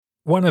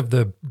one of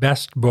the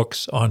best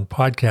books on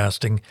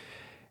podcasting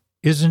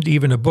isn't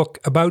even a book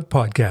about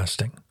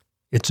podcasting.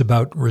 It's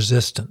about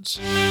resistance.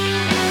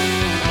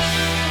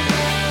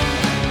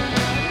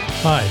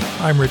 Hi,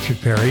 I'm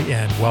Richard Perry,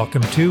 and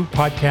welcome to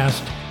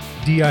Podcast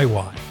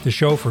DIY, the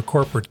show for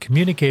corporate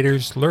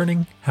communicators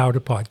learning how to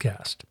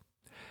podcast.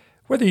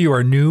 Whether you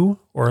are new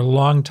or a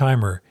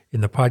long-timer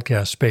in the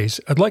podcast space,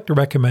 I'd like to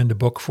recommend a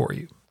book for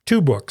you. Two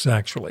books,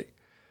 actually.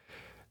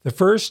 The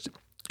first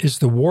is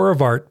The War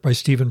of Art by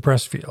Steven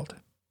Pressfield.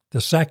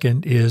 The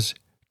second is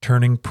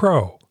Turning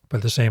Pro by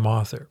the same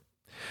author.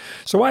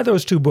 So why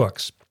those two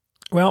books?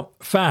 Well,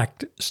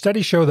 fact,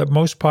 studies show that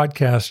most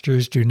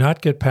podcasters do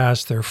not get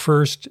past their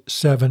first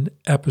 7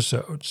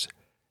 episodes.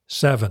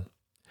 7.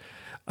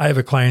 I have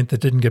a client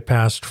that didn't get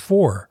past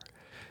 4.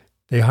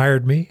 They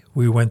hired me,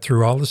 we went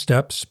through all the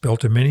steps,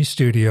 built a mini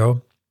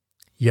studio,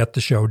 yet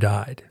the show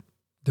died.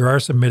 There are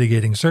some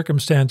mitigating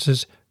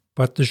circumstances,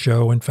 but the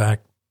show, in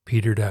fact,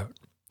 petered out.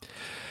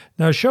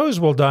 Now, shows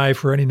will die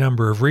for any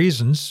number of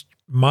reasons.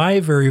 My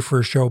very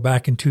first show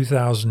back in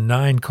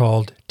 2009,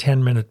 called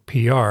 10 Minute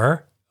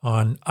PR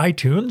on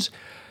iTunes,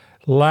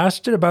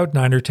 lasted about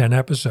 9 or 10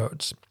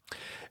 episodes.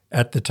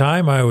 At the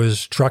time, I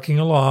was trucking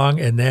along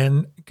and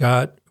then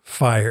got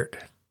fired.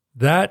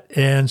 That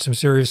and some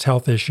serious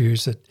health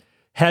issues that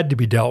had to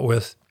be dealt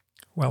with.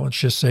 Well, let's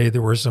just say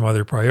there were some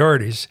other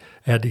priorities.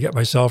 I had to get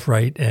myself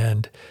right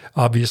and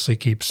obviously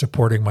keep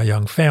supporting my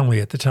young family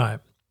at the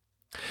time.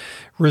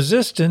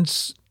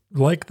 Resistance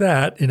like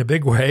that, in a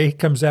big way,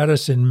 comes at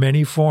us in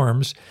many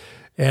forms.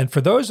 And for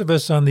those of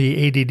us on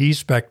the ADD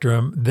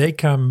spectrum, they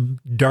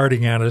come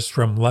darting at us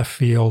from left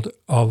field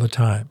all the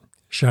time.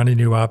 Shiny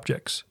new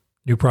objects,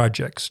 new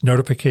projects,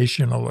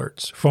 notification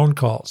alerts, phone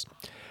calls.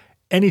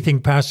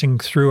 Anything passing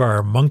through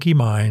our monkey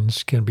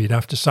minds can be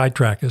enough to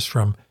sidetrack us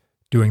from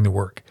doing the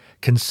work,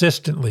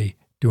 consistently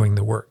doing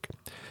the work,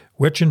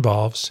 which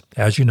involves,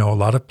 as you know, a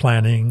lot of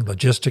planning,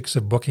 logistics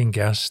of booking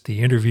guests,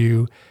 the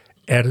interview,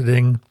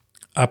 editing,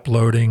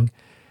 uploading,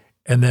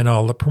 and then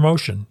all the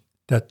promotion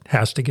that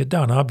has to get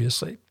done,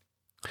 obviously.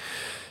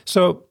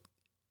 So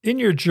in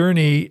your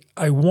journey,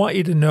 I want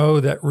you to know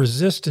that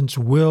resistance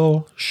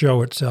will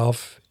show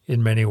itself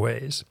in many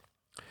ways.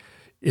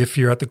 If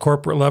you're at the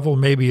corporate level,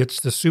 maybe it's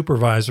the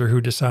supervisor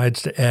who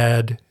decides to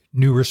add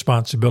new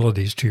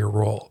responsibilities to your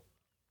role,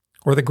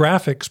 or the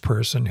graphics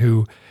person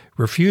who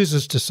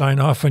refuses to sign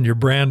off on your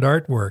brand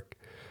artwork,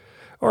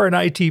 or an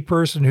IT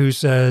person who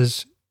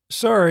says,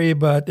 sorry,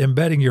 but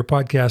embedding your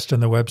podcast on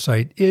the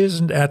website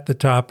isn't at the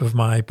top of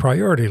my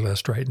priority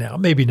list right now,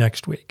 maybe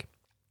next week.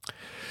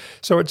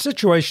 So it's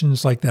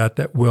situations like that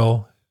that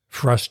will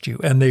frustrate you,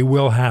 and they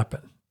will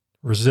happen.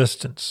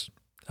 Resistance.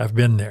 I've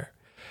been there.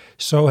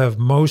 So have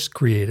most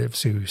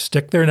creatives who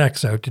stick their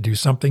necks out to do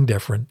something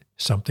different,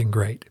 something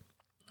great.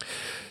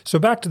 So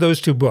back to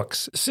those two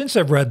books. Since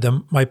I've read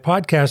them, my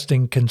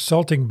podcasting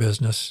consulting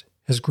business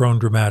has grown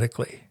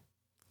dramatically.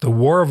 The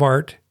War of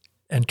Art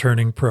and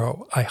Turning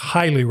Pro. I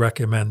highly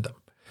recommend them.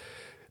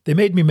 They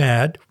made me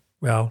mad.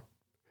 Well,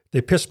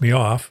 they pissed me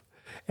off.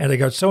 And I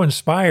got so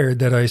inspired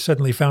that I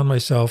suddenly found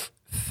myself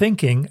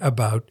thinking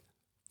about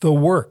the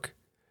work,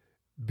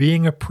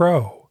 being a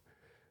pro.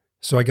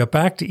 So I got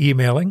back to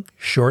emailing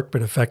short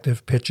but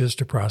effective pitches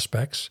to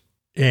prospects.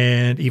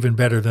 And even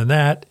better than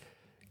that,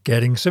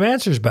 getting some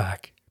answers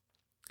back.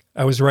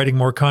 I was writing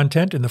more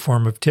content in the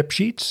form of tip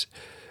sheets.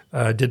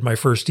 Did my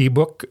first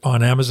ebook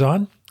on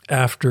Amazon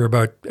after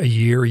about a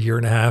year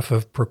and a half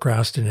of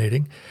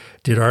procrastinating.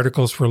 Did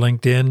articles for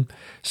LinkedIn,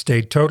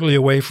 stayed totally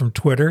away from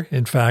Twitter.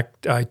 In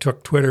fact, I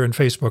took Twitter and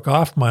Facebook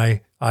off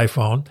my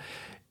iPhone,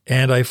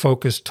 and I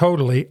focused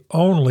totally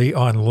only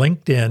on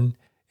LinkedIn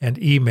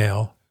and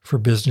email for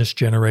business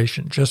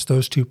generation, just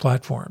those two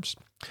platforms.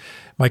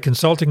 My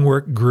consulting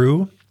work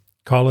grew.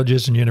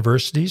 Colleges and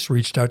universities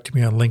reached out to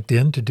me on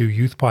LinkedIn to do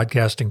youth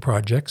podcasting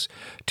projects.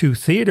 2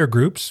 theater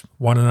groups,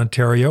 one in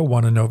Ontario,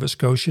 one in Nova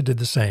Scotia, did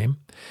the same.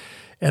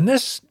 And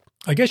this,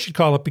 I guess you'd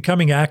call it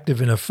becoming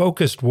active in a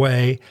focused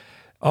way,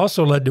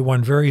 also led to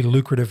one very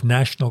lucrative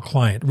national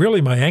client,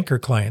 really my anchor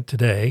client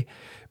today,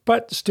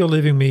 but still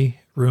leaving me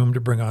room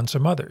to bring on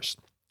some others.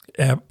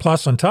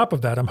 Plus, on top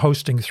of that, I'm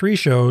hosting 3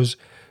 shows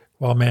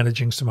while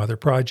managing some other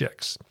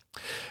projects.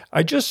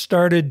 I just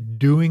started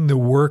doing the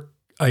work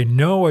I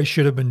know I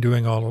should have been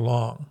doing all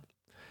along.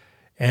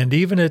 And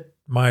even at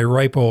my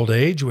ripe old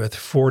age, with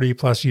 40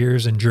 plus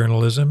years in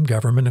journalism,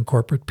 government and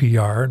corporate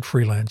PR and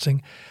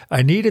freelancing,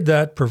 I needed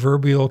that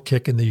proverbial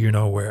kick in the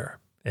you-know-where.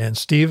 And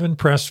Steven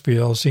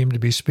Pressfield seemed to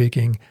be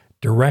speaking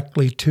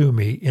directly to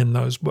me in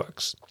those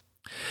books.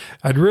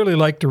 I'd really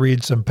like to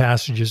read some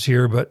passages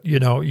here, but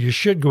you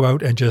should go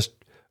out and just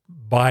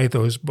buy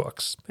those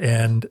books.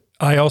 And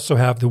I also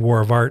have The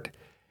War of Art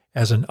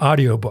as an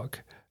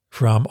audiobook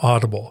from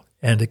Audible,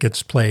 and it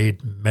gets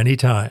played many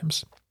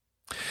times.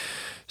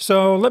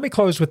 So let me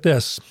close with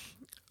this.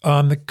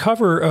 On the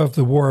cover of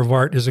The War of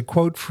Art is a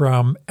quote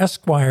from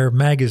Esquire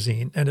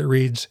magazine, and it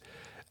reads,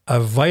 "A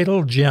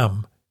vital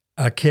gem,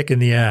 a kick in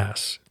the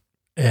ass."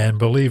 And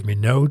believe me,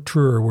 no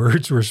truer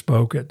words were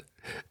spoken.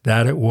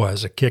 That it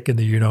was, a kick in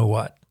the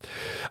you-know-what.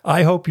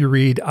 I hope you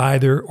read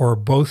either or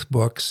both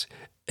books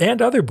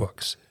and other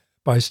books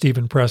by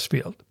Steven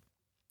Pressfield.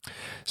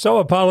 So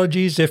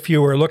apologies if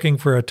you were looking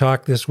for a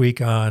talk this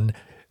week on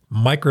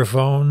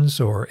microphones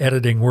or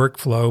editing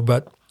workflow,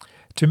 but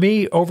to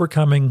me,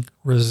 overcoming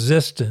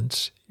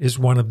resistance is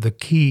one of the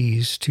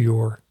keys to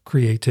your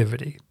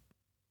creativity.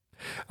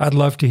 I'd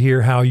love to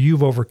hear how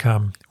you've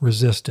overcome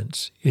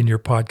resistance in your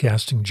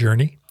podcasting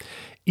journey.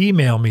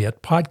 Email me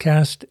at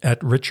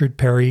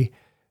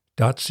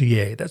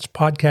podcast@richardperry.ca. That's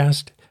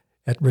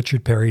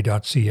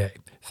podcast@richardperry.ca.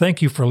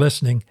 Thank you for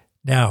listening.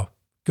 Now,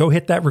 go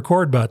hit that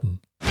record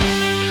button.